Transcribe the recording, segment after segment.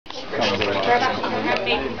And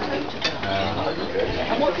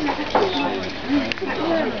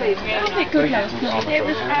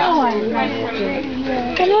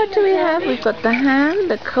what do we have? We've got the ham,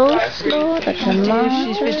 the coleslaw, the tomato.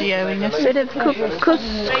 She's videoing us. Bit of couscous.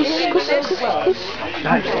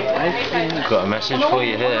 Got a message for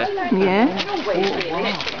you here. Yeah.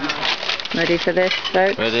 Ready for this,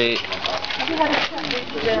 folks? Ready?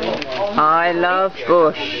 I love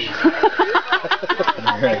bush.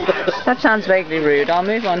 That sounds vaguely rude. I'll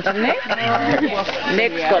move on to Nick.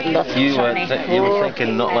 Nick's got lots of You were shiny.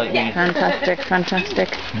 thinking not like me. Fantastic.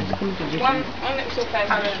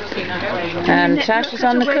 And Tash is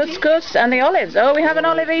on the couscous and the olives. Oh, we have an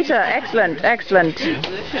olive eater. Excellent.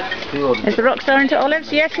 Is the rock star into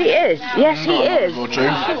olives? Yes, he is.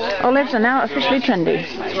 Olives are now officially trendy.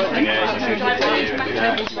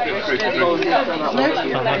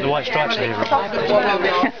 The white stripes are here.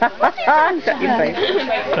 Shut your face.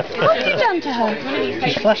 What have you done to her?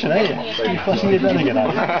 She's flashing, ain't you? She's flashing your belly again.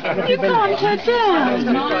 You calmed her down.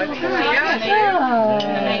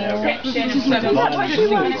 That's what she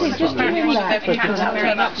wanted, just doing that.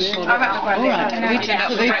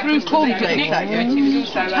 They threw cornflakes at you.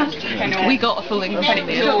 We got a full English meal.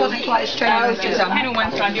 It wasn't quite as strange as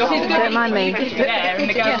Don't mind me. there, and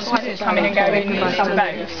the girls was coming and going in some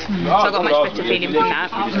boats. So I got a much better feeling from that.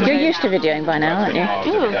 You're used to videoing by now, aren't you?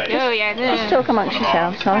 Oh yeah. Let's talk amongst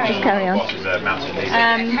yourselves. I'll just carry on. So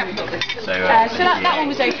that one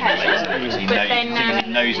was okay. But then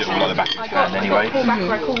knows it all at the back of his hand anyway.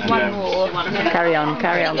 I called one more. Carry on.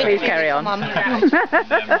 Please carry on.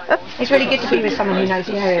 It's really good to be with someone who knows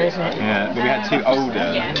the area, isn't it? Yeah, but we had two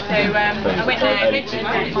older. Yeah, so I went there and mentioned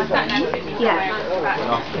my sat nav. Yeah.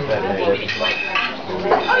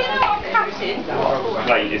 Oh, you know what, Captain?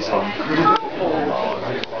 Ladies on.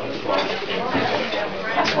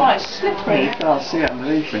 That's why it's slippery. I see it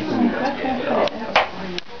underneath me.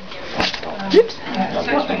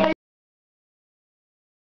 Oops.